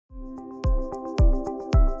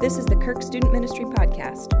This is the Kirk Student Ministry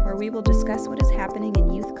Podcast, where we will discuss what is happening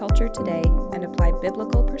in youth culture today and apply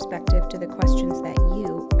biblical perspective to the questions that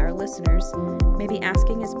you, our listeners, may be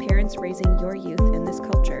asking as parents raising your youth in this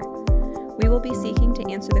culture. We will be seeking to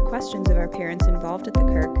answer the questions of our parents involved at the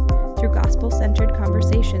Kirk through gospel-centered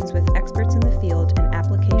conversations with experts in the field and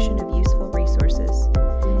application of useful resources.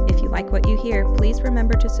 If you like what you hear, please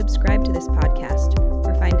remember to subscribe to this podcast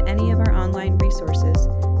or find any of our online resources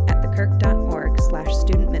at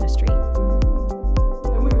thekirk.org/student ministry.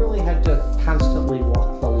 And we really had to constantly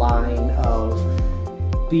walk the line of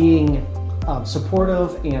being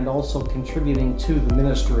supportive and also contributing to the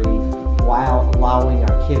ministry while allowing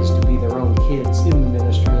our kids to be their own kids in the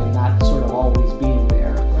ministry and not sort of always being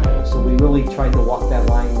there. Right. So we really tried to walk that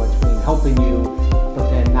line between helping you, but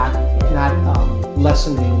then not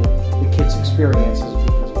lessening the kids' experiences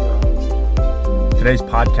because we're always there. Today's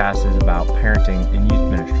podcast is about parenting in youth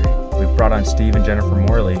ministry. We've brought on Steve and Jennifer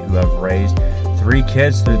Morley, who have raised 3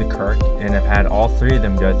 kids through the Kirk and have had all 3 of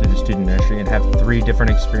them go through the student ministry and have 3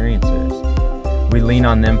 different experiences. We lean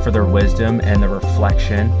on them for their wisdom and the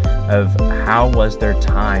reflection of how was their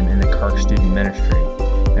time in the Kirk student ministry.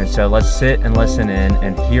 And so let's sit and listen in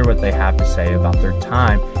and hear what they have to say about their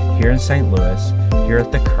time here in St. Louis, here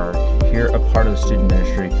at the Kirk, here a part of the student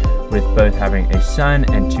ministry, with both having a son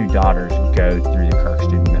and 2 daughters go through the Kirk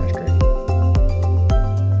student ministry.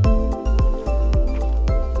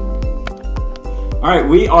 All right,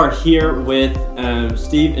 we are here with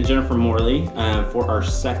Steve and Jennifer Morley for our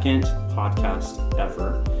second podcast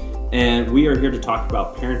ever. And we are here to talk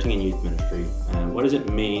about parenting in youth ministry. What does it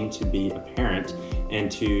mean to be a parent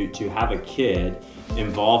and to have a kid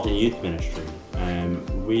involved in youth ministry?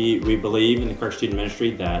 We believe in the Kirk Student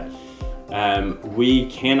Ministry that we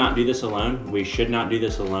cannot do this alone. We should not do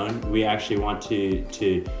this alone. We actually want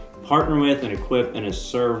to partner with and equip and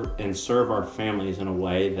serve our families in a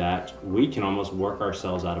way that we can almost work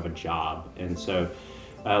ourselves out of a job. And so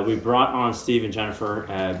we brought on Steve and Jennifer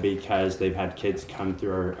because they've had kids come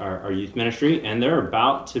through our youth ministry, and they're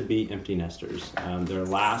about to be empty nesters.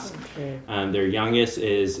 Their youngest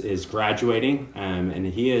is graduating, and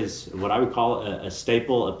he is what I would call a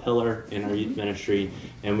staple, a pillar in our youth ministry.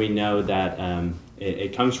 And we know that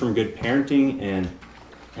it comes from good parenting and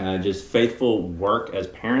just faithful work as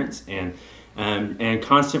parents and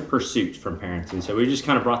constant pursuit from parents. And so we just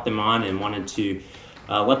kind of brought them on and wanted to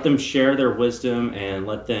let them share their wisdom and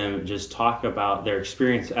let them just talk about their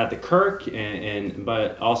experience at the Kirk,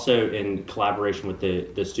 but also in collaboration with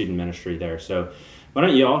the student ministry there. So why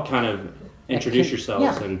don't you all kind of introduce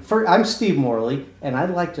yourselves? Yeah. I'm Steve Morley, and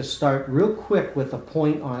I'd like to start real quick with a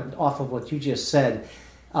point off of what you just said.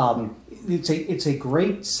 It's a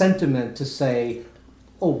great sentiment to say,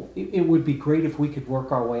 it would be great if we could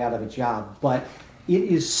work our way out of a job, but it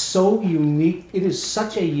is so unique. It is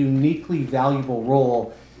such a uniquely valuable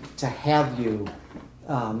role to have you.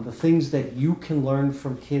 The things that you can learn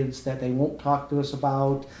from kids that they won't talk to us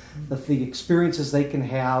about, the experiences they can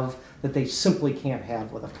have that they simply can't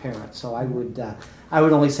have with a parent. So I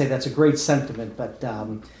would only say that's a great sentiment, but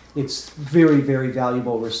it's very, very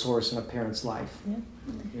valuable resource in a parent's life. Yeah.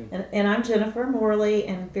 And I'm Jennifer Morley,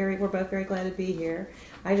 and we're both very glad to be here.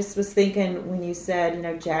 I just was thinking when you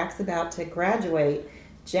said, Jack's about to graduate,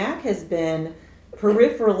 Jack has been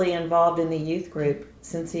peripherally involved in the youth group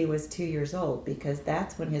since he was 2 years old, because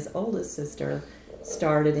that's when his oldest sister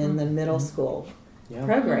started in the middle school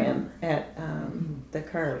program at the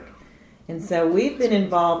Kirk. And so we've been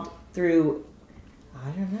involved through,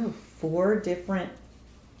 4 different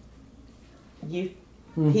youth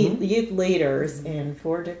leaders and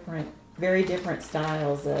 4 very different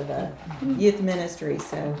styles of youth ministry.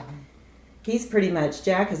 So he's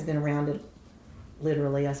Jack has been around it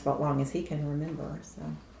literally as long as he can remember.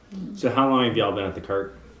 So how long have y'all been at the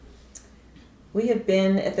Kirk? We have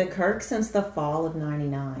been at the Kirk since the fall of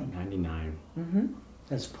 99. 99. Mm-hmm.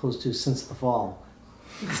 As opposed to since the fall.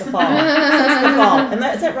 It's the fall. Since the fall.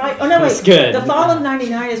 Is that right? Oh, no, wait. That's good. The fall of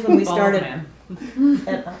 99 is when we started. Is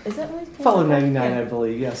that what it Fall of 99, I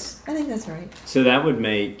believe, yes. I think that's right. So that would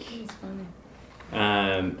make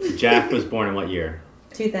Jack was born in what year?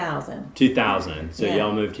 2000. 2000. So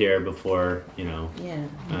y'all moved here before, Yeah.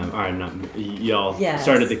 Y'all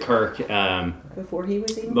started the Kirk before he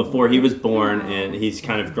was even before he was born, and he's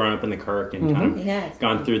kind of grown up in the Kirk and kind of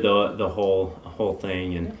gone through the whole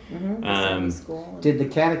thing, and school. Did the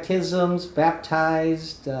catechisms,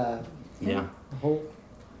 baptized, the whole.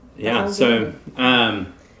 Yeah. So.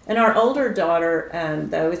 And our older daughter,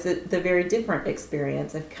 though, is the very different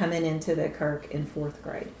experience of coming into the Kirk in 4th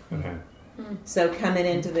grade. Okay. So coming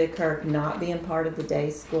into the Kirk, not being part of the day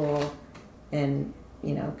school, and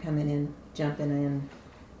coming in, jumping in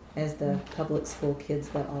as the public school kids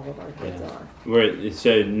that all of our kids are.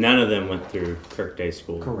 So none of them went through Kirk Day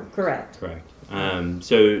School. Correct.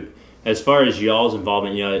 So as far as y'all's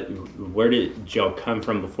involvement, where did y'all come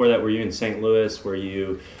from before that? Were you in St. Louis? Were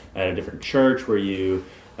you at a different church? Were you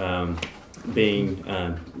being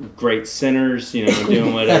great sinners?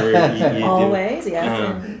 Doing whatever you Always, do?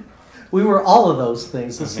 yes. We were all of those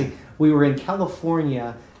things. Let's Okay. see. We were in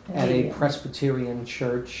California at a Yeah. Presbyterian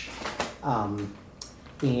church,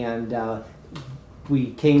 and we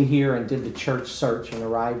came here and did the church search and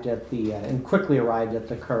quickly arrived at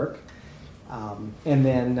the Kirk, and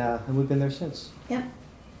we've been there since. Yeah.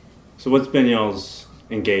 So what's been y'all's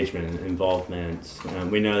engagement and involvement?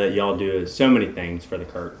 We know that y'all do so many things for the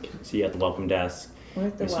Kirk. See you at the welcome desk. We're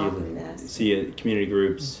at the We welcome desk. see you at community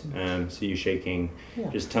groups. See you shaking Yeah.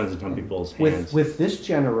 just tons of people's hands. With this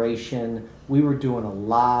generation, we were doing a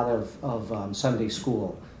lot of Sunday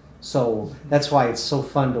school, so that's why it's so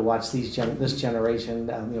fun to watch this generation,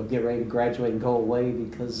 get ready to graduate and go away,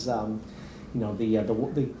 because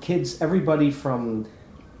the kids, everybody from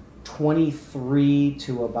 23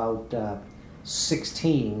 to about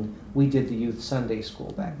 16, we did the youth Sunday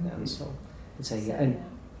school back then. So it's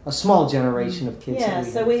a small generation of kids. Yeah,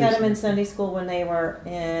 so we had them in Sunday school when they were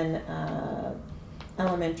in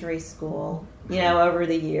elementary school. Over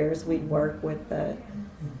the years, we'd work with the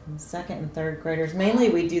second and third graders. Mainly,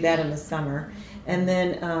 we do that in the summer. And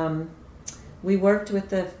then we worked with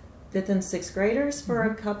the fifth and sixth graders for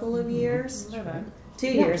a couple of years. 2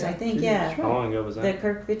 years, I think, yeah. How long ago was The that?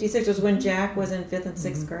 Kirk 56 was when Jack was in fifth and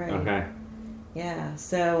sixth grade. Okay. Yeah,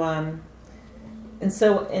 so and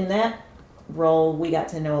so in that role, we got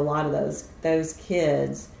to know a lot of those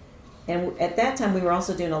kids, and at that time, we were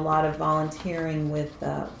also doing a lot of volunteering with.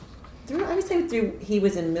 Through he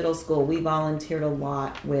was in middle school, we volunteered a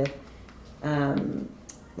lot with,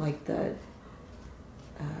 like the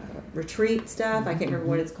retreat stuff. I can't remember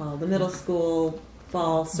what it's called. The middle school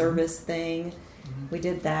fall service thing. We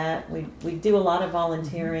did that. We do a lot of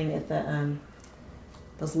volunteering at the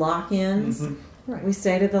those lock-ins. Right. We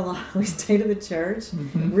stayed at the church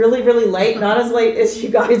really, really late. Not as late as you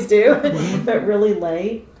guys do, but really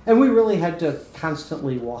late. And we really had to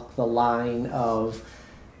constantly walk the line of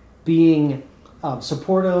being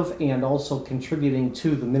supportive and also contributing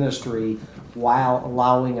to the ministry while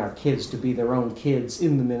allowing our kids to be their own kids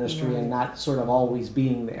in the ministry and not sort of always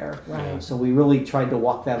being there. Right. So we really tried to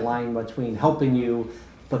walk that line between helping you,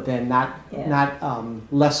 but then not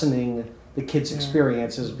lessening the kids'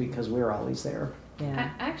 experiences because we're always there.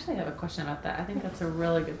 Yeah. I actually have a question about that. I think that's a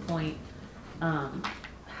really good point.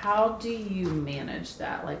 How do you manage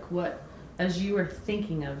that? Like, what, as you were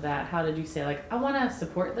thinking of that, how did you say, like, I want to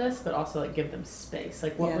support this, but also like give them space?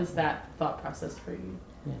 Like, what was that thought process for you?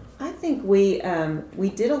 Yeah. I think we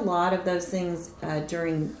did a lot of those things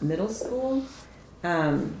during middle school,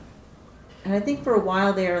 and I think for a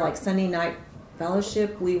while there, like Sunday night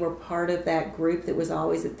fellowship, we were part of that group that was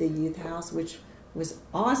always at the youth house, which was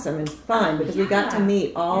awesome and fun because we got to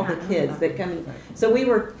meet all the kids that come in. So we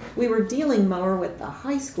were dealing more with the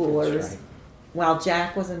high schoolers while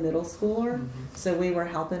Jack was a middle schooler. So we were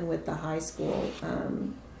helping with the high school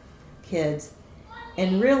kids,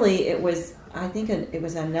 and really it was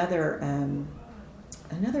another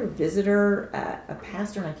visitor, a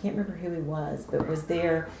pastor, and I can't remember who he was, but was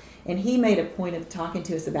there, and he made a point of talking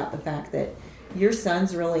to us about the fact that your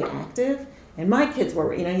son's really active, and my kids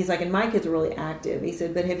were, he's like, and my kids were really active. He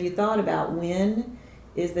said, but have you thought about when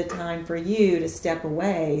is the time for you to step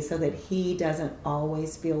away so that he doesn't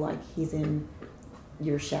always feel like he's in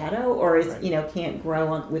your shadow or is, can't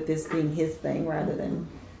grow on with this being his thing rather than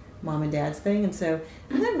mom and dad's thing. And so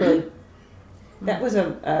that was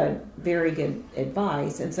a very good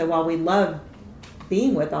advice. And so while we loved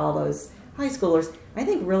being with all those high schoolers, I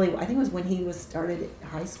think it was when he was started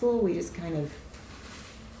high school, we just kind of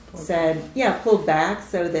pulled back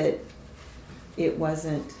so that it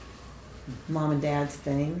wasn't mom and dad's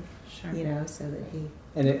thing, so that he...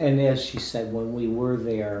 And as she said, when we were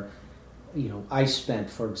there, I spent,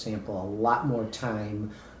 for example, a lot more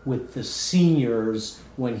time with the seniors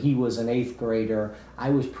when he was an 8th grader. I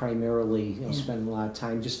was primarily spending a lot of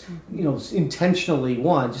time just, intentionally,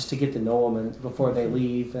 just to get to know them and before they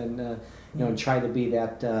leave and, and try to be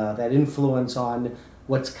that influence on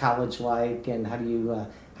what's college like and how do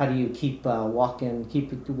you keep walking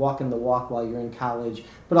the walk while you're in college,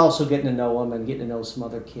 but also getting to know them and getting to know some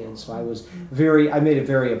other kids. So I made it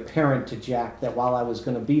very apparent to Jack that while I was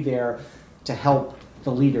going to be there to help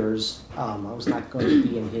the leaders, I was not going to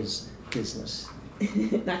be in his business.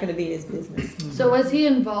 not going to be in his business. So was he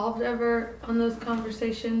involved ever on those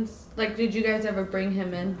conversations? Like, did you guys ever bring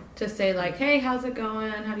him in to say like, hey, how's it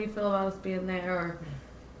going? How do you feel about us being there? Or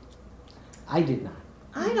I did not.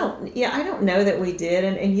 I don't know that we did,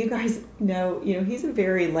 and you guys know, he's a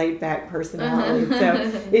very laid back personality.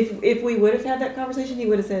 So if we would have had that conversation, he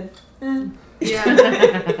would have said,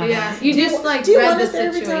 yeah, yeah. You just like do you read want the us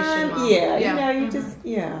every situation. time? Mom. Yeah, you just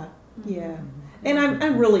yeah. And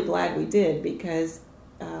I'm really glad we did, because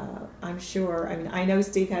I'm sure. I mean, I know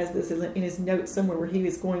Steve has this in his notes somewhere where he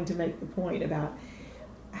was going to make the point about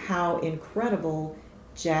how incredible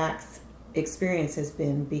Jack's experience has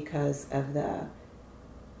been because of the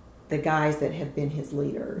guys that have been his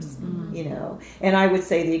leaders, and I would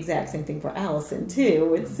say the exact same thing for Allison too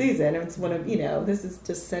with Susan. It's one of, this is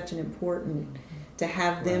just such an important to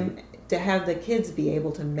have them, to have the kids be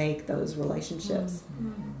able to make those relationships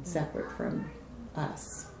separate from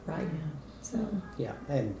us, right? So Yeah,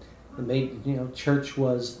 and it made, church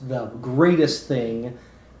was the greatest thing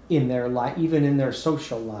in their life, even in their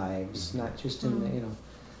social lives, not just in the,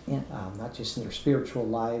 not just in their spiritual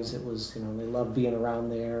lives. It was, they loved being around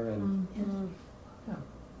there. And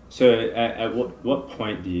So at what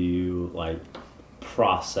point do you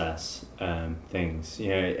process things?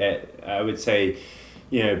 I would say,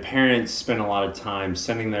 parents spend a lot of time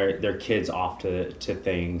sending their kids off to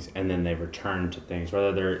things, and then they return to things,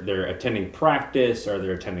 whether they're attending practice or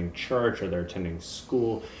they're attending church or they're attending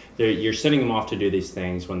school. You're sending them off to do these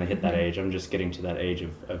things when they hit that age. I'm just getting to that age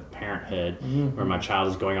of parenthood where my child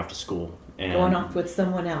is going off to school. And going off with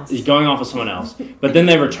someone else. He's going off with someone else. But then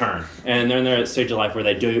they return, and they're in their stage of life where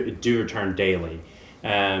they do return daily.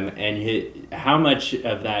 How much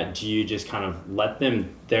of that do you just kind of let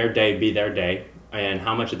them, their day be their day, and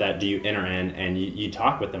how much of that do you enter in and you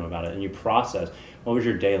talk with them about it and you process? What was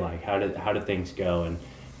your day like? How did things go? And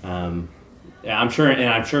I'm sure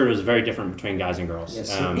it was very different between guys and girls.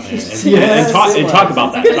 Yes. And talk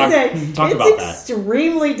about that. Talk about that. It's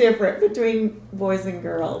extremely different between boys and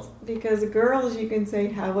girls, because girls, you can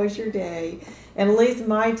say, "How was your day?" And at least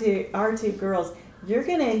our two girls, you're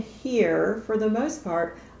going to hear for the most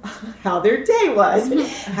part how their day was,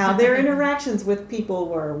 how their interactions with people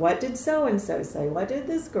were. What did so and so say? What did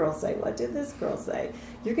this girl say? What did this girl say?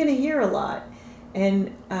 You're going to hear a lot.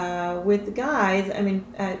 And with the guys,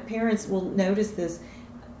 parents will notice this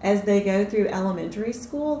as they go through elementary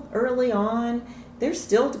school early on.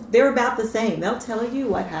 They're about the same. They'll tell you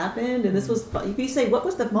what happened, and this was fun. If you say, what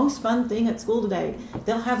was the most fun thing at school today,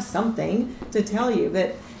 they'll have something to tell you.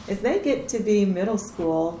 But as they get to be middle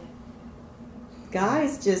school,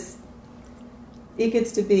 guys, it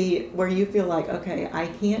gets to be where you feel like, okay, I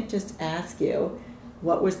can't just ask you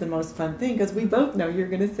what was the most fun thing, because we both know you're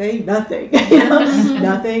going to say nothing.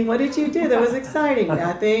 Nothing. What did you do that was exciting?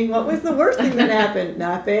 Nothing. What was the worst thing that happened?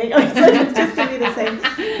 Nothing. It's just going to be the same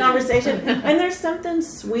conversation. And there's something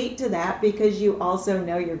sweet to that, because you also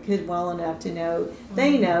know your kid well enough to know,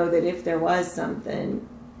 they know that if there was something,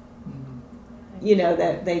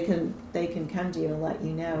 that they can come to you and let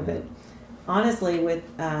you know. But honestly, with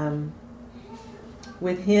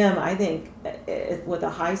him, I think with a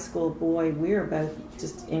high school boy, we're both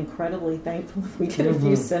just incredibly thankful if we get a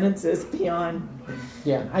few sentences beyond.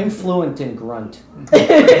 Yeah, I'm fluent in grunt. Yeah,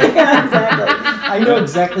 exactly. I know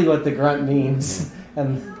exactly what the grunt means,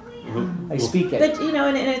 and I speak it. But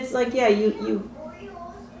and it's like, you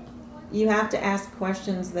have to ask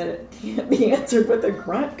questions that can't be answered with a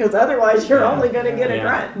grunt, because otherwise you're only going to get a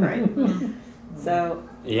grunt, right? So.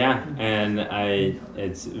 Yeah, and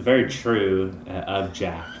it's very true of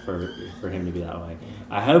Jack for him to be that way.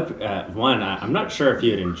 I hope, I'm not sure if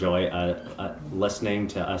you'd enjoy listening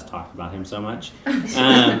to us talk about him so much. So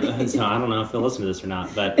I don't know if he'll listen to this or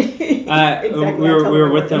not, but exactly. we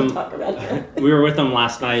were with him. We were with him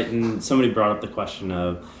last night, and somebody brought up the question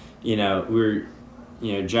of,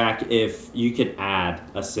 Jack, if you could add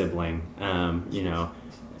a sibling,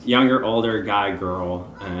 younger, older, guy, girl,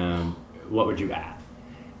 what would you add?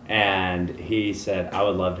 And he said, I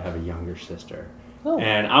would love to have a younger sister. Oh.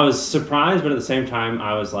 And I was surprised, but at the same time,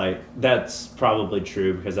 I was like, that's probably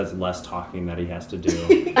true, because that's less talking that he has to do.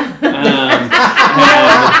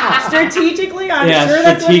 Strategically, I'm sure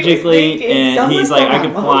that's what he was thinking. And he's like, I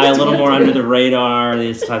could fly a little more under the radar,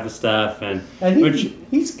 this type of stuff. And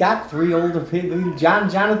he's got three older people,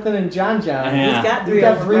 Jonathan and John. Yeah. He's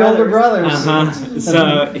got three older brothers. Uh-huh.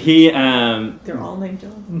 So he... they're all named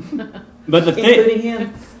John. But including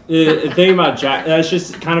him. The thing about Jack, that's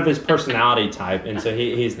just kind of his personality type, and so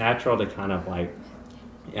he's natural to kind of like,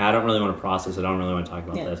 I don't really want to process it. I don't really want to talk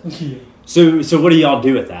about this. So what do y'all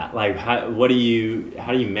do with that? Like, how do you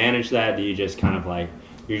manage that? Do you just kind of like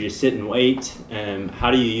you just sit and wait?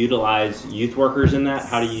 How do you utilize youth workers in that?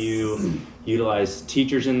 How do you utilize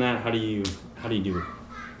teachers in that? How do you do it?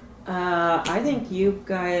 I think you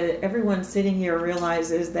guys, everyone sitting here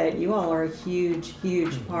realizes that you all are a huge,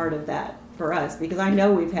 huge part of that for us, because I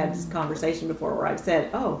know we've had this conversation before where I've said,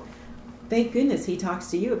 oh, thank goodness he talks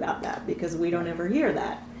to you about that, because we don't ever hear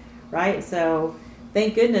that, right? So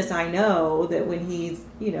thank goodness I know that when he's,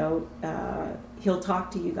 he'll talk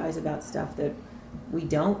to you guys about stuff that we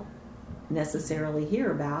don't necessarily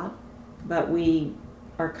hear about, but we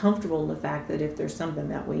are comfortable in the fact that if there's something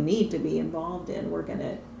that we need to be involved in,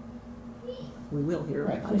 we will hear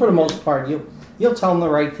Right. about it. For the most part, you'll tell them the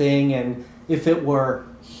right thing, and if it were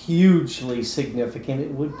hugely significant,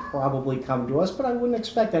 it would probably come to us, but I wouldn't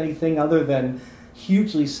expect anything other than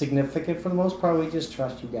hugely significant. For the most part, we just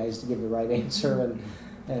trust you guys to give the right answer,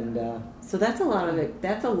 and So that's a lot of it.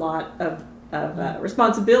 That's a lot of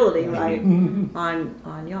responsibility, right,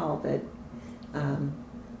 on y'all. But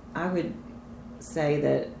I would say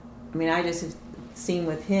that, I just have seen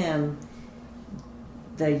with him,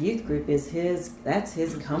 the youth group is that's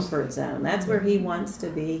his comfort zone. That's where he wants to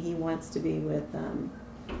be. He wants to be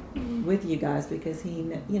with you guys, because he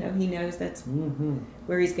knows that's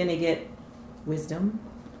where he's going to get wisdom,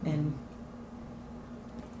 and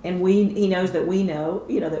he knows that we know,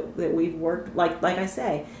 that we've worked, like I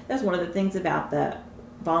say, that's one of the things about the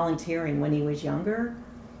volunteering when he was younger,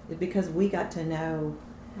 is because we got to know.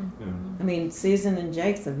 Susan and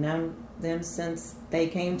Jakes have known them since they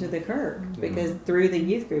came to the Kirk, because through the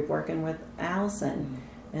youth group working with Allison,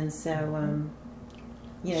 and so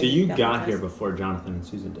so you got here before Jonathan and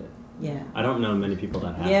Susan did. Yeah, I don't know many people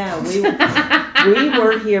that have. Yeah, we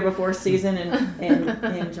were here before Susan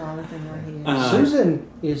and Jonathan were here. Susan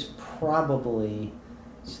is probably,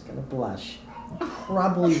 she's gonna blush,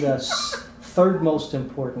 probably the third most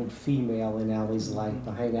important female in Allie's life,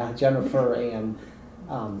 behind Jennifer and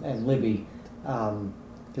Libby,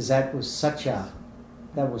 because that was such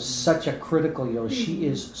a critical. She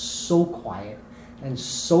is so quiet and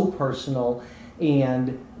so personal,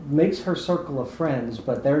 and makes her circle of friends,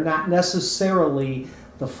 but they're not necessarily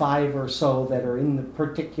the 5 or so that are in the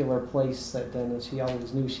particular place that then she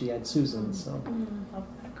always knew she had Susan. So Love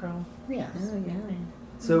that girl. yeah. Oh yeah.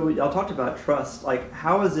 So y'all talked about trust. Like,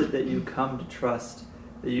 how is it that you come to trust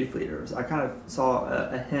the youth leaders? I kind of saw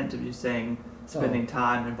a hint of you saying spending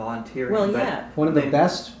time and volunteering. Well, but yeah. One of the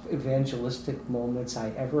best evangelistic moments I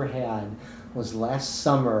ever had was last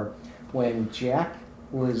summer when Jack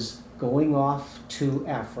was going off to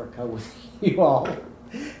Africa with you all,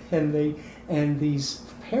 and these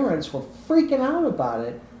parents were freaking out about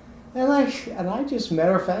it, and I just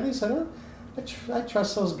matter of factly said, oh, I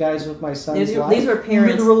trust those guys with my son's life. These were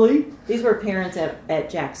parents. Literally. These were parents at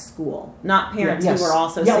Jack's school, not parents Yes. who were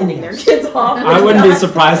also Yeah, sending yes. their kids off. I wouldn't be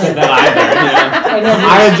surprised at that either.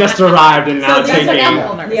 I had just arrived and now So these are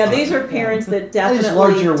taking. Yeah, these are parents that That is definitely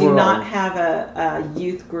larger do world. not have a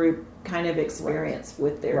youth group kind of experience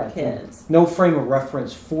with their Right. kids. No frame of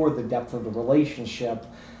reference for the depth of the relationship,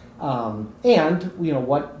 and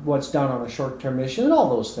what's done on a short-term mission and all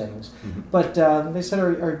those things. But they said,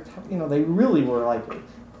 they really were like,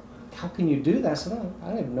 how can you do that? I said, oh,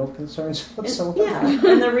 I have no concerns whatsoever.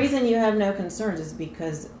 Yeah, and the reason you have no concerns is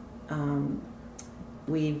because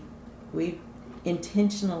we've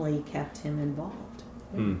intentionally kept him involved.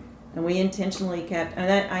 And we intentionally kept,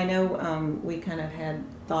 and I know we kind of had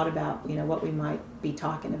thought about, what we might be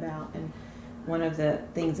talking about. And one of the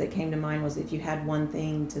things that came to mind was if you had one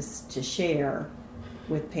thing to share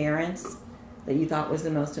with parents that you thought was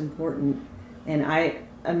the most important. And I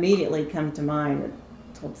immediately come to mind,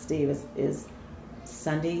 I told Steve, is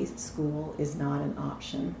Sunday school is not an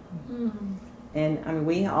option. And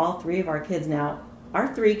we, all 3 of our kids now,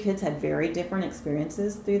 our 3 kids had very different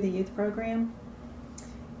experiences through the youth program.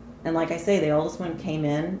 And like I say, the oldest one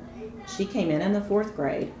she came in the 4th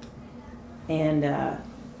grade, and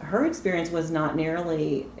her experience was not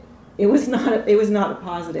nearly, it was not a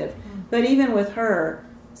positive. But even with her,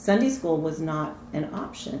 Sunday school was not an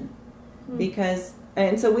option, because,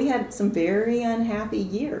 and so we had some very unhappy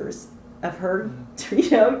years of her,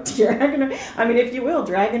 dragging her, if you will,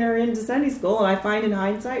 dragging her into Sunday school. And I find in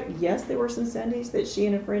hindsight, yes, there were some Sundays that she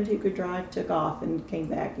and a friend who could drive took off and came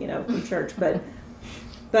back, from church, but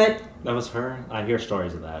that was her. I hear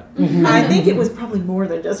stories of that. I think it was probably more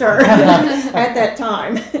than just her at that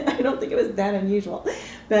time. I don't think it was that unusual,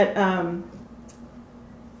 but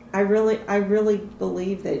I really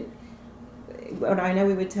believe that. What I know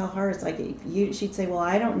we would tell her, it's like she'd say, well,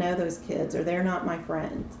 I don't know those kids, or they're not my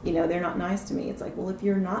friends. They're not nice to me. It's like, well, if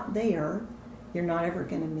you're not there, you're not ever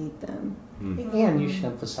going to meet them. And you should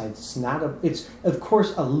emphasize it's of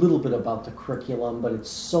course a little bit about the curriculum, but it's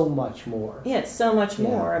so much more. Yeah, it's so much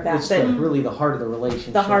more about it's really the heart of the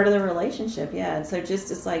relationship. The heart of the relationship, yeah. And so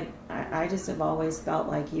it's like I just have always felt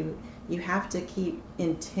like you have to keep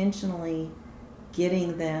intentionally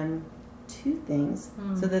getting them to things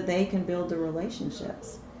so that they can build the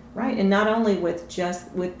relationships. Right, and not only with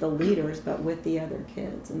the leaders, but with the other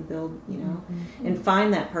kids, and build, and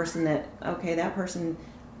find that person that, okay, that person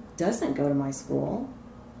doesn't go to my school,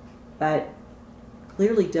 but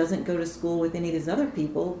clearly doesn't go to school with any of these other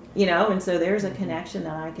people, and so there's a connection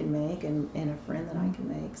that I can make and a friend that I can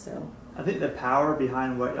make. So I think the power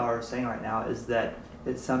behind what y'all are saying right now is that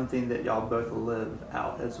it's something that y'all both live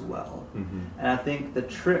out as well. And I think the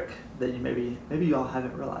trick that you maybe y'all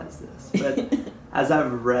haven't realized this, but as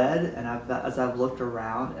I've read and as I've looked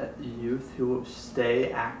around at youth who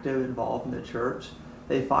stay active, involved in the church,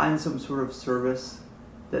 they find some sort of service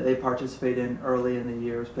that they participate in early in the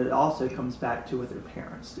years, but it also comes back to what their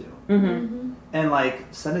parents do. And like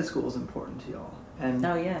Sunday school is important to y'all, and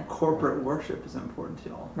corporate worship is important to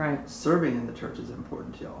y'all. Right. Serving in the church is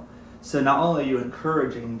important to y'all. So not only are you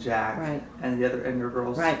encouraging Jack and your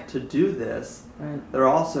girls to do this, they're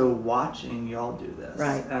also watching y'all do this.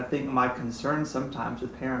 Right. And I think my concern sometimes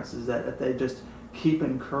with parents is that if they just keep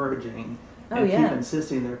encouraging and keep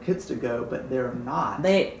insisting their kids to go, but they're not.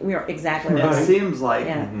 We are exactly right. It seems like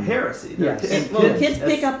heresy. Kids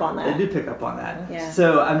pick up on that. They do pick up on that. Yeah.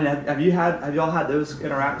 So I mean, have y'all had those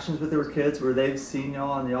interactions with your kids where they've seen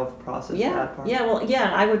y'all and y'all processed that part?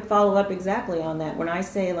 Yeah. I would follow up exactly on that. When I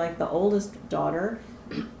say like the oldest daughter,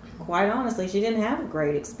 quite honestly, she didn't have a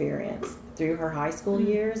great experience through her high school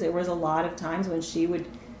years. There was a lot of times when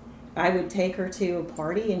I would take her to a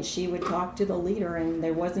party and she would talk to the leader and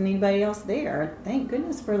there wasn't anybody else there. Thank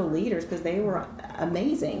goodness for the leaders because they were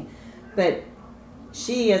amazing. But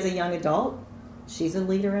she, as a young adult, she's a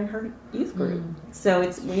leader in her youth group. So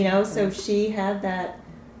it's, so she had that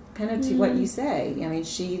kind of to what you say. I mean,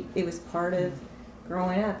 it was part of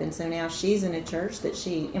growing up. And so now she's in a church that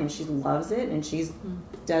she loves it, and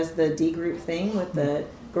does the D group thing with the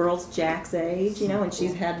girls Jack's age, and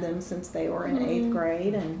she's had them since they were in 8th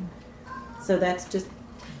grade. And so that's just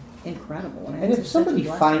incredible. And if somebody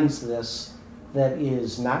finds this that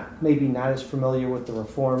is maybe not as familiar with the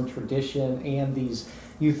Reformed tradition and these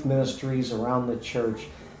youth ministries around the church,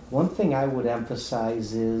 one thing I would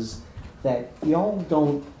emphasize is that y'all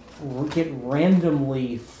don't get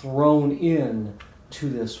randomly thrown in to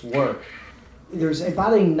this work. There's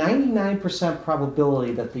about a 99%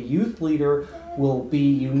 probability that the youth leader will be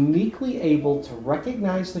uniquely able to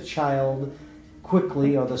recognize the child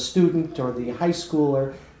quickly, or the student or the high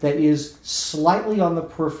schooler that is slightly on the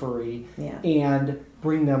periphery, and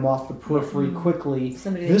bring them off the periphery quickly.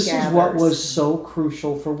 This is what was so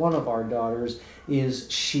crucial for one of our daughters,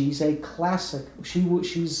 is she's a classic.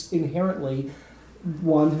 She's inherently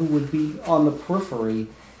one who would be on the periphery,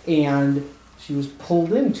 and she was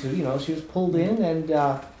pulled into, and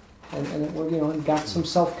got some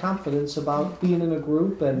self-confidence about being in a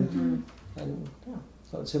group, and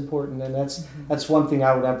so it's important. And that's one thing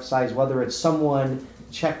I would emphasize, whether it's someone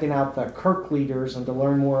checking out the Kirk leaders and to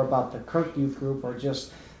learn more about the Kirk youth group, or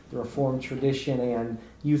just the Reformed tradition and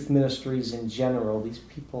youth ministries in general. These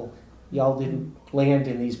people, y'all didn't land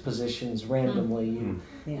in these positions randomly.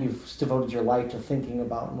 You've devoted your life to thinking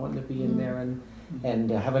about and wanting to be in there,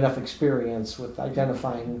 and have enough experience with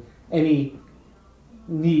identifying any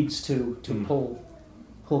needs to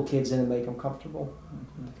pull kids in and make them comfortable.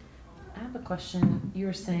 I have a question. You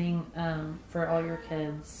were saying for all your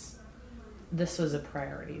kids, this was a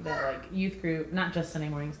priority, that like youth group, not just Sunday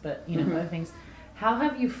mornings, but other things. How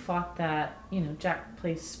have you fought that? Jack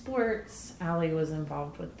plays sports. Allie was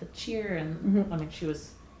involved with the cheer, and I mean, she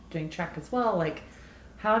was doing track as well. Like,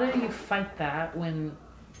 how do you fight that when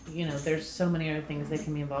there's so many other things they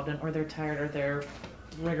can be involved in, or they're tired, or they're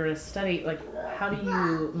rigorous study? Like, how do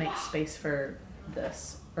you make space for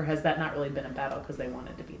this, or has that not really been a battle because they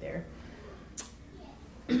wanted to be there?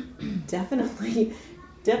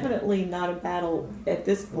 Definitely not a battle at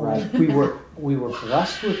this point. Right. We were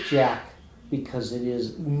blessed with Jack because it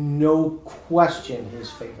is no question his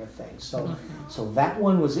favorite thing. So that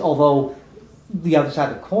one was, although the other side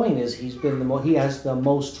of the coin is he has the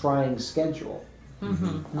most trying schedule.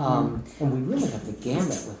 And we really have the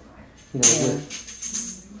gamut with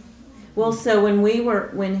Well, so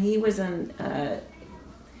when he was in,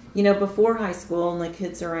 before high school and the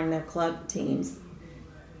kids are in their club teams,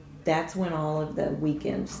 that's when all of the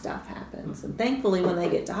weekend stuff happens. And thankfully, when they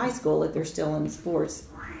get to high school, if they're still in sports,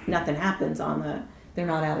 nothing happens they're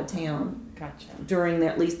not out of town. Gotcha. During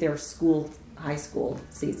at least their school high school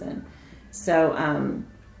season. So,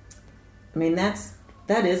 I mean,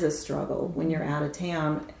 that is a struggle when you're out of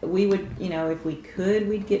town. We would, if we could,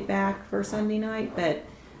 we'd get back for Sunday night, but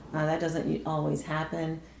that doesn't always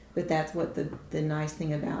happen. But that's what the nice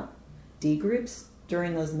thing about D groups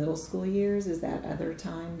during those middle school years is that other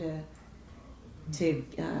time to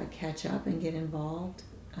catch up and get involved.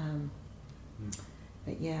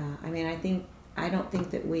 But yeah, I mean, I don't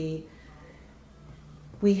think that we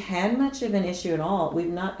had much of an issue at all. We've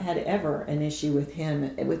not had ever an issue with him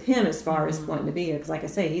as far as wanting to be here. Because like I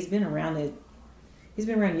say, he's been around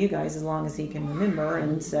you guys as long as he can remember,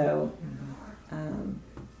 and so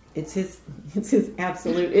it's his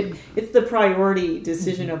absolute. It's the priority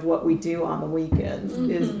decision of what we do on the weekends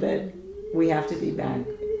is that we have to be back.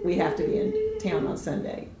 We have to be in town on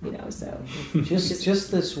Sunday. So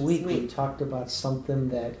just this week we talked about something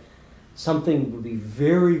would be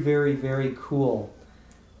very, very, very cool.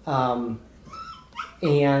 And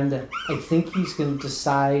I think he's going to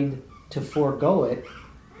decide to forego it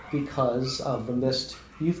because of the missed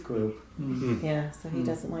youth group. Mm-hmm. Yeah, so he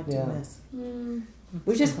doesn't like to miss,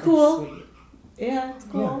 which is That's cool. sweet. Yeah, it's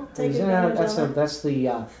cool. Yeah. Take advantage of it. That's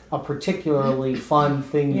a particularly fun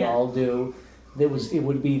thing Yeah. y'all do. It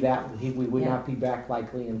would be that we would not be back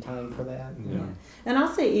likely in time for that. Yeah. And I'll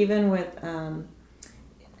say even with our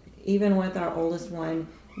oldest one,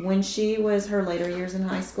 when she was her later years in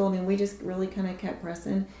high school, I mean, we just really kind of kept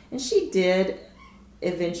pressing. And she did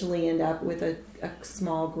eventually end up with a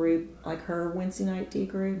small group, like her Wednesday night D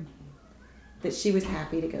group, that she was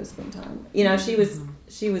happy to go spend time.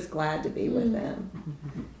 She was glad to be with them.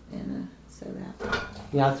 And so that.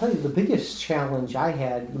 Yeah, I'll tell you, the biggest challenge I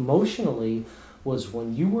had emotionally was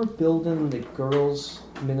when you were building the girls'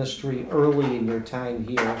 ministry early in your time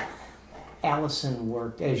here. Allison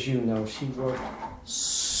worked, as you know, she worked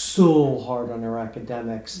so hard on her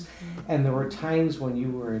academics, and there were times when you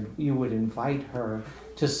would invite her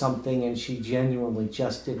to something, and she genuinely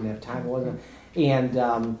just didn't have time. And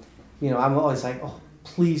I'm always like, oh,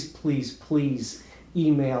 please, please, please,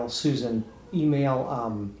 email Susan,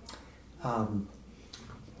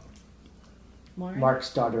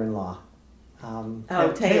 Mark's daughter-in-law.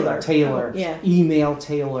 Taylor. Taylor. Oh, yeah. Email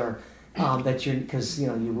Taylor. Because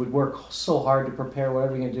you would work so hard to prepare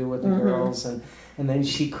whatever you're gonna do with the girls, and then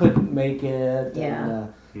she couldn't make it. Yeah.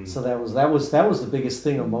 And, so that was the biggest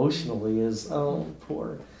thing emotionally is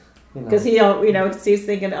poor. Because Steve's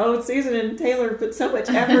thinking, Susan and Taylor put so much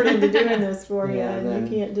effort into doing this for you, and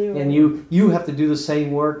you can't do it. And you have to do the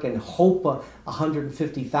same work and hope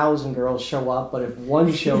 150,000 girls show up, but if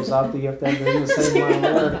one shows up, you have to do the same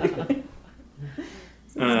amount of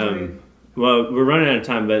work. Well, we're running out of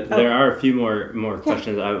time, but there are a few more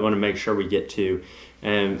questions I want to make sure we get to.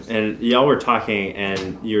 And y'all were talking,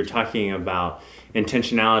 and you were talking about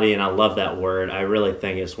intentionality, and I love that word. I really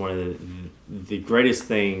think it's one of the greatest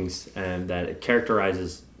things that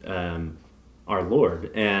characterizes our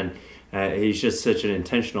Lord. And he's just such an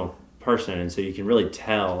intentional person, and so you can really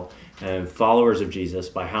tell followers of Jesus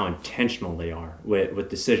by how intentional they are with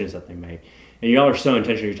decisions that they make. And y'all are so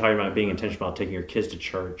intentional. You're talking about being intentional about taking your kids to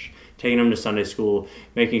church, taking them to Sunday school,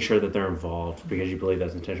 making sure that they're involved because you believe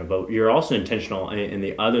that's intentional. But you're also intentional in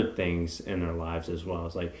the other things in their lives as well.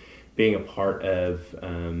 It's like being a part of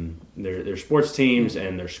their sports teams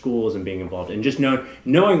and their schools and being involved and just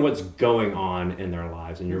knowing what's going on in their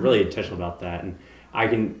lives. And you're really intentional about that. And I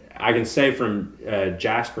can say from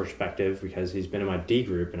Jack's perspective, because he's been in my D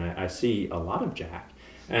group and I see a lot of Jack.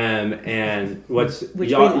 And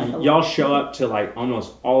y'all show up to like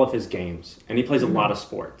almost all of his games, and he plays a lot of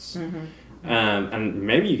sports. And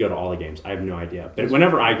maybe you go to all the games. I have no idea, but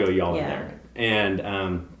whenever I go, y'all are there.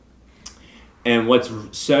 And what's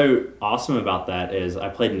so awesome about that is I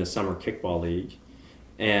played in the summer kickball league,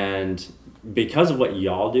 and because of what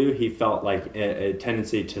y'all do, he felt like a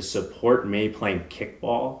tendency to support me playing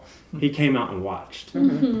kickball. He came out and watched.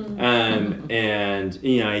 And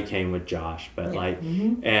he came with Josh, but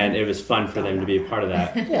and it was fun for them to be a part of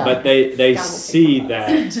that. Yeah. But they see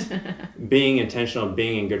that being intentional,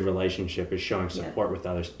 being in good relationship is showing support with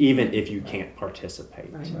others, even if you can't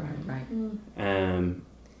participate. Right.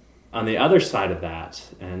 On the other side of that,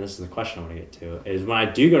 and this is the question I want to get to, is when I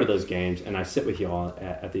do go to those games and I sit with you all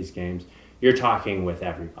at these games, you're talking with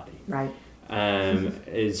everybody. Right. And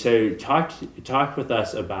so talk with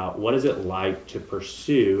us about what is it like to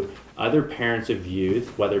pursue other parents of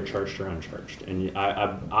youth, whether churched or unchurched. And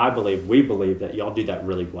we believe that y'all do that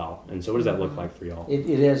really well. And so what does that look like for y'all?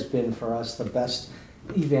 It has been for us the best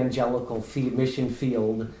evangelical mission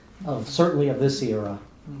field certainly of this era.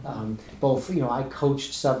 Both, I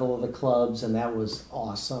coached several of the clubs, and that was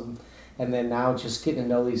awesome. and then now just getting to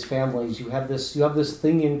know these families, you have this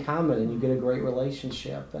thing in common, and you get a great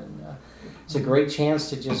relationship, and it's a great chance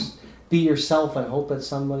to just be yourself and hope that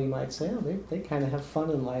somebody might say, oh, they kind of have fun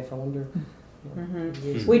in life. I wonder.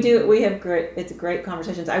 We do. We have great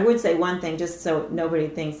conversations. I would say one thing, just so nobody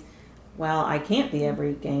thinks, well, I can't be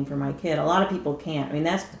every game for my kid. A lot of people can't. I mean,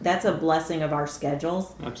 that's a blessing of our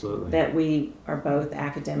schedules. Absolutely. That we are both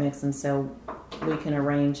academics, and so we can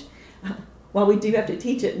arrange. While we do have to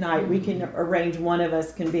teach at night, we can arrange one of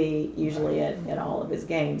us can be usually at all of his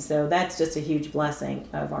games. So that's just a huge blessing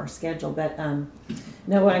of our schedule. But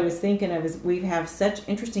no, what I was thinking of is we have such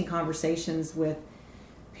interesting conversations with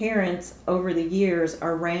parents over the years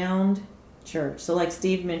around church. So like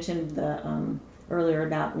Steve mentioned earlier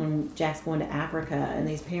about when Jack's going to Africa, and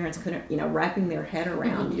these parents couldn't, wrapping their head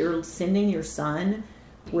around you're sending your son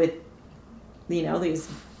with, these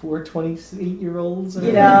 4 28-year-olds.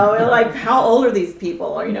 Like how old are these people?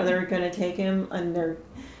 Or they're going to take him and they're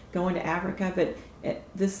going to Africa. But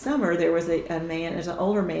this summer there was there's an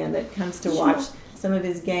older man that comes to watch some of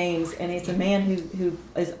his games, and it's a man who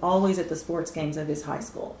is always at the sports games of his high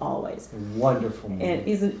school, always. Wonderful man.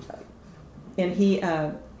 And he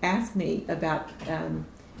asked me about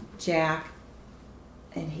Jack,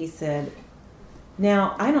 and he said,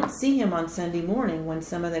 now I don't see him on Sunday morning when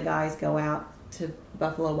some of the guys go out to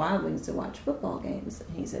Buffalo Wild Wings to watch football games.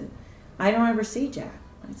 And he said, I don't ever see Jack.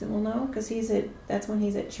 I said, well, no, because that's when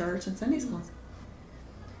he's at church and Sunday school.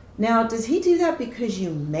 Now, does he do that because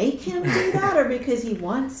you make him do that, or because he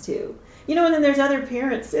wants to? And then there's other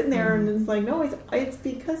parents sitting there, and it's like, no, it's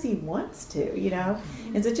because he wants to,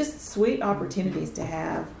 And so just sweet opportunities to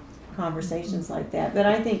have conversations like that. But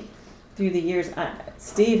I think through the years,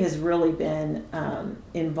 Steve has really been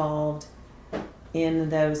involved in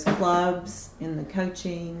those clubs, in the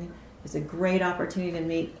coaching. It's a great opportunity to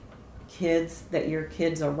meet kids that your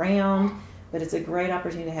kid's around, but it's a great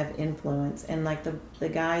opportunity to have influence. And like the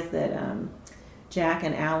guys that Jack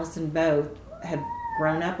and Allison both have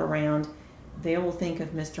grown up around, they will think of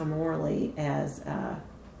Mr. Morley as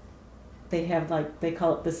they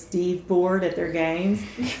call it the Steve board at their games,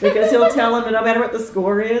 because he'll tell them, no matter what the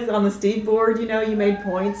score is on the Steve board, you made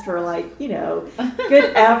points for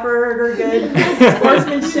good effort or good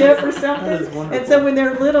sportsmanship or something. And so when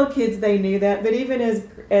they're little kids, they knew that. But even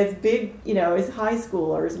as big, as high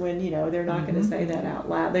schoolers, when they're not going to say that out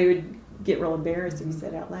loud, they would get real embarrassed if you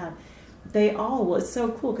said it out loud. It's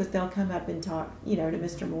so cool because they'll come up and talk, to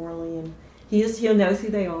Mr. Morley, and he'll know who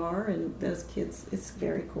they are, and those kids, it's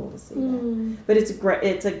very cool to see that. But it's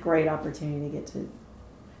a great opportunity to get to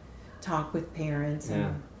talk with parents.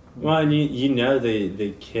 Yeah. Well, and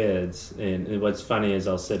the kids, and what's funny is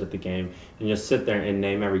I'll sit at the game and you'll sit there and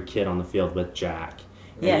name every kid on the field with Jack.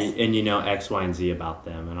 Yes. And X, Y, and Z about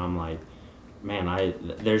them, and I'm like, man,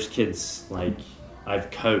 there's kids like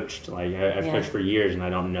I've coached, I've coached for years, and I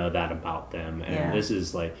don't know that about them, and this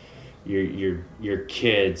is like your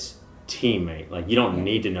kids' teammate. You don't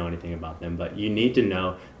need to know anything about them, but you need to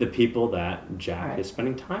know the people that Jack is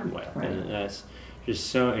spending time with, and that's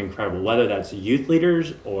just so incredible. Whether that's youth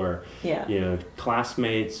leaders or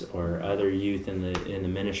classmates or other youth in the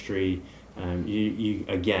ministry, you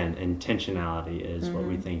again, intentionality is what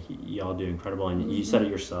we think y'all do incredible, and you said it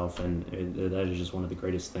yourself, and that is just one of the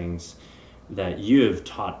greatest things that you have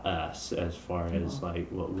taught us as far as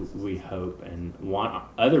what we hope and want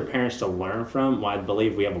other parents to learn from. Well, I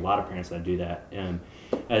believe we have a lot of parents that do that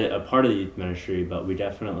a part of the youth ministry, but we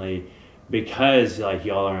definitely, because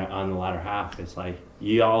y'all are on the latter half, it's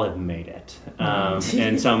y'all have made it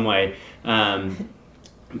in some way.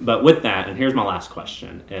 But with that, and here's my last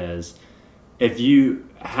question is, if you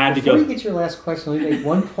had Before to go... you get your last question, let me make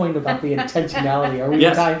one point about the intentionality. Are we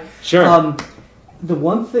Yes, time? sure. The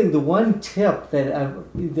one tip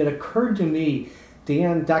that occurred to me,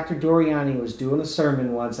 Dr. Doriani was doing a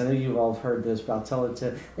sermon once. I know you've all heard this, but I'll tell it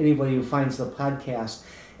to anybody who finds the podcast.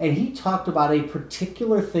 And he talked about a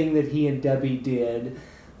particular thing that he and Debbie did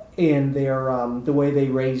in their the way they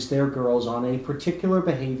raised their girls on a particular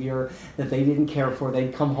behavior that they didn't care for.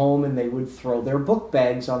 They'd come home and they would throw their book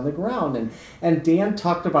bags on the ground. And Dan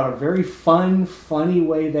talked about a very funny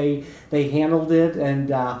way they handled it.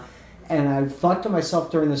 And I thought to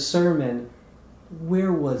myself during the sermon,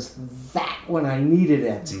 where was that when I needed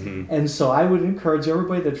it? Mm-hmm. And so I would encourage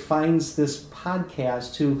everybody that finds this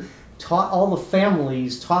podcast to talk, all the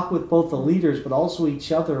families, talk with both the leaders but also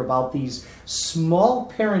each other about these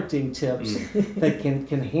small parenting tips that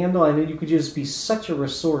can handle, and you could just be such a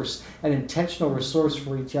resource, an intentional resource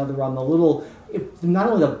for each other on the little, not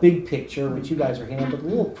only the big picture, which you guys are handling, but the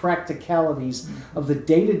little practicalities of the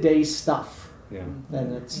day-to-day stuff. Yeah.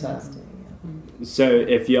 And it's So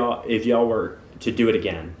if y'all were to do it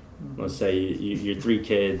again, let's say your 3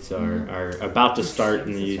 kids are about to start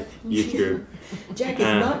in the youth group. Jack is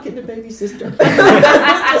not getting a baby sister.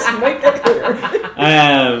 Just make it clear.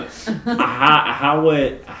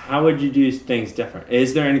 How would you do things different?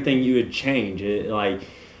 Is there anything you would change? Would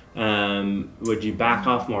you back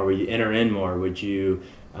off more? Would you enter in more? Would you?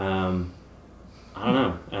 I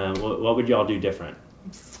don't know. What would y'all do different?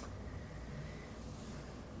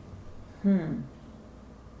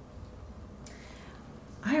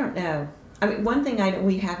 I don't know. I mean, one thing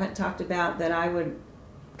we haven't talked about that I would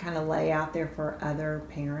kind of lay out there for other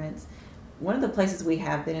parents. One of the places we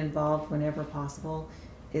have been involved whenever possible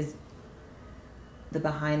is the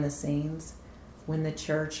behind the scenes. When the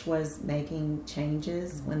church was making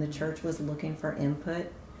changes, when the church was looking for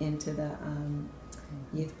input into the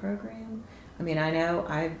youth program. I mean, I know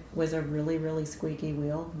I was a really, really squeaky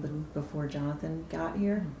wheel before Jonathan got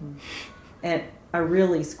here. And a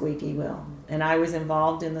really squeaky wheel. And I was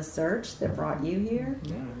involved in the search that brought you here.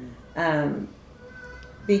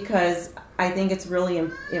 Because I think it's really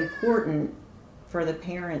important for the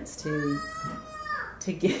parents to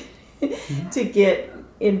get to get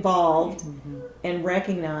involved and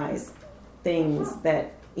recognize things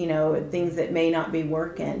that may not be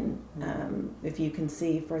working. If you can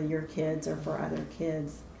see for your kids or for other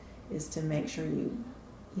kids, is to make sure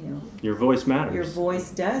your voice matters. Your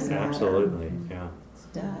voice does matter. Absolutely, yeah.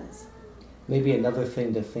 It does. Maybe another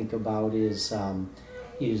thing to think about is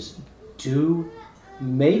do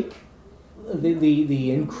make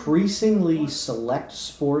the increasingly select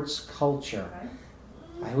sports culture.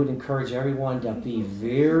 I would encourage everyone to be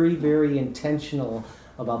very, very intentional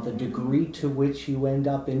about the degree to which you end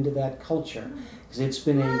up into that culture. Because it's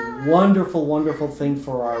been a wonderful, wonderful thing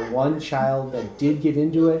for our one child that did get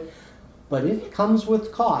into it. But it comes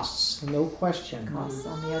with costs, no question. Costs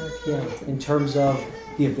on the other kids. In terms of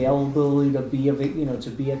the availability to be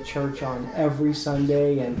at church on every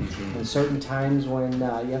Sunday, and certain times when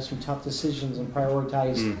you have some tough decisions and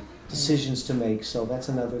prioritize decisions to make. So that's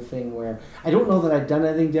another thing where I don't know that I've done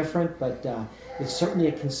anything different, but it's certainly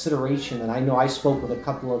a consideration. And I know I spoke with a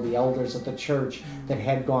couple of the elders at the church that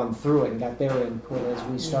had gone through it and got their input as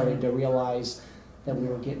we started to realize that we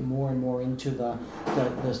were getting more and more into the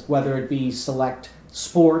whether it be select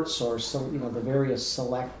sports or the various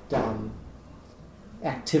select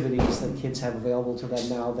activities that kids have available to them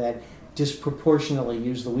now that disproportionately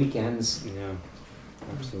use the weekends. Yeah,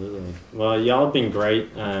 absolutely. Well, y'all have been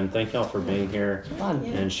great. Thank y'all for being here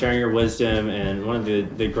and sharing your wisdom. And one of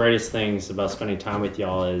the greatest things about spending time with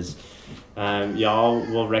y'all is y'all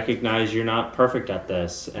will recognize you're not perfect at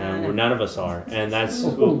this, and none of us are. And that's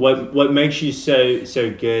what makes you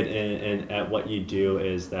so good and at what you do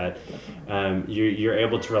is that you're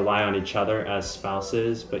able to rely on each other as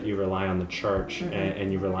spouses, but you rely on the church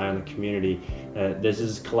and you rely on the community. This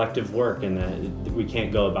is collective work, and we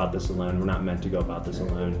can't go about this alone. We're not meant to go about this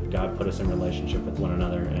alone. God put us in relationship with one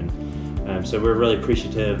another, and so we're really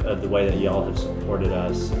appreciative of the way that y'all have supported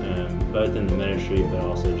us, both in the ministry, but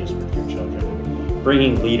also just with your children,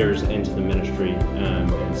 bringing leaders into the ministry.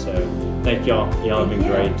 And so thank y'all. Y'all have been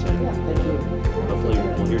great, and thank you. hopefully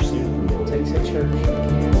we'll hear soon from you. Thanks at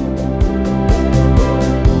church.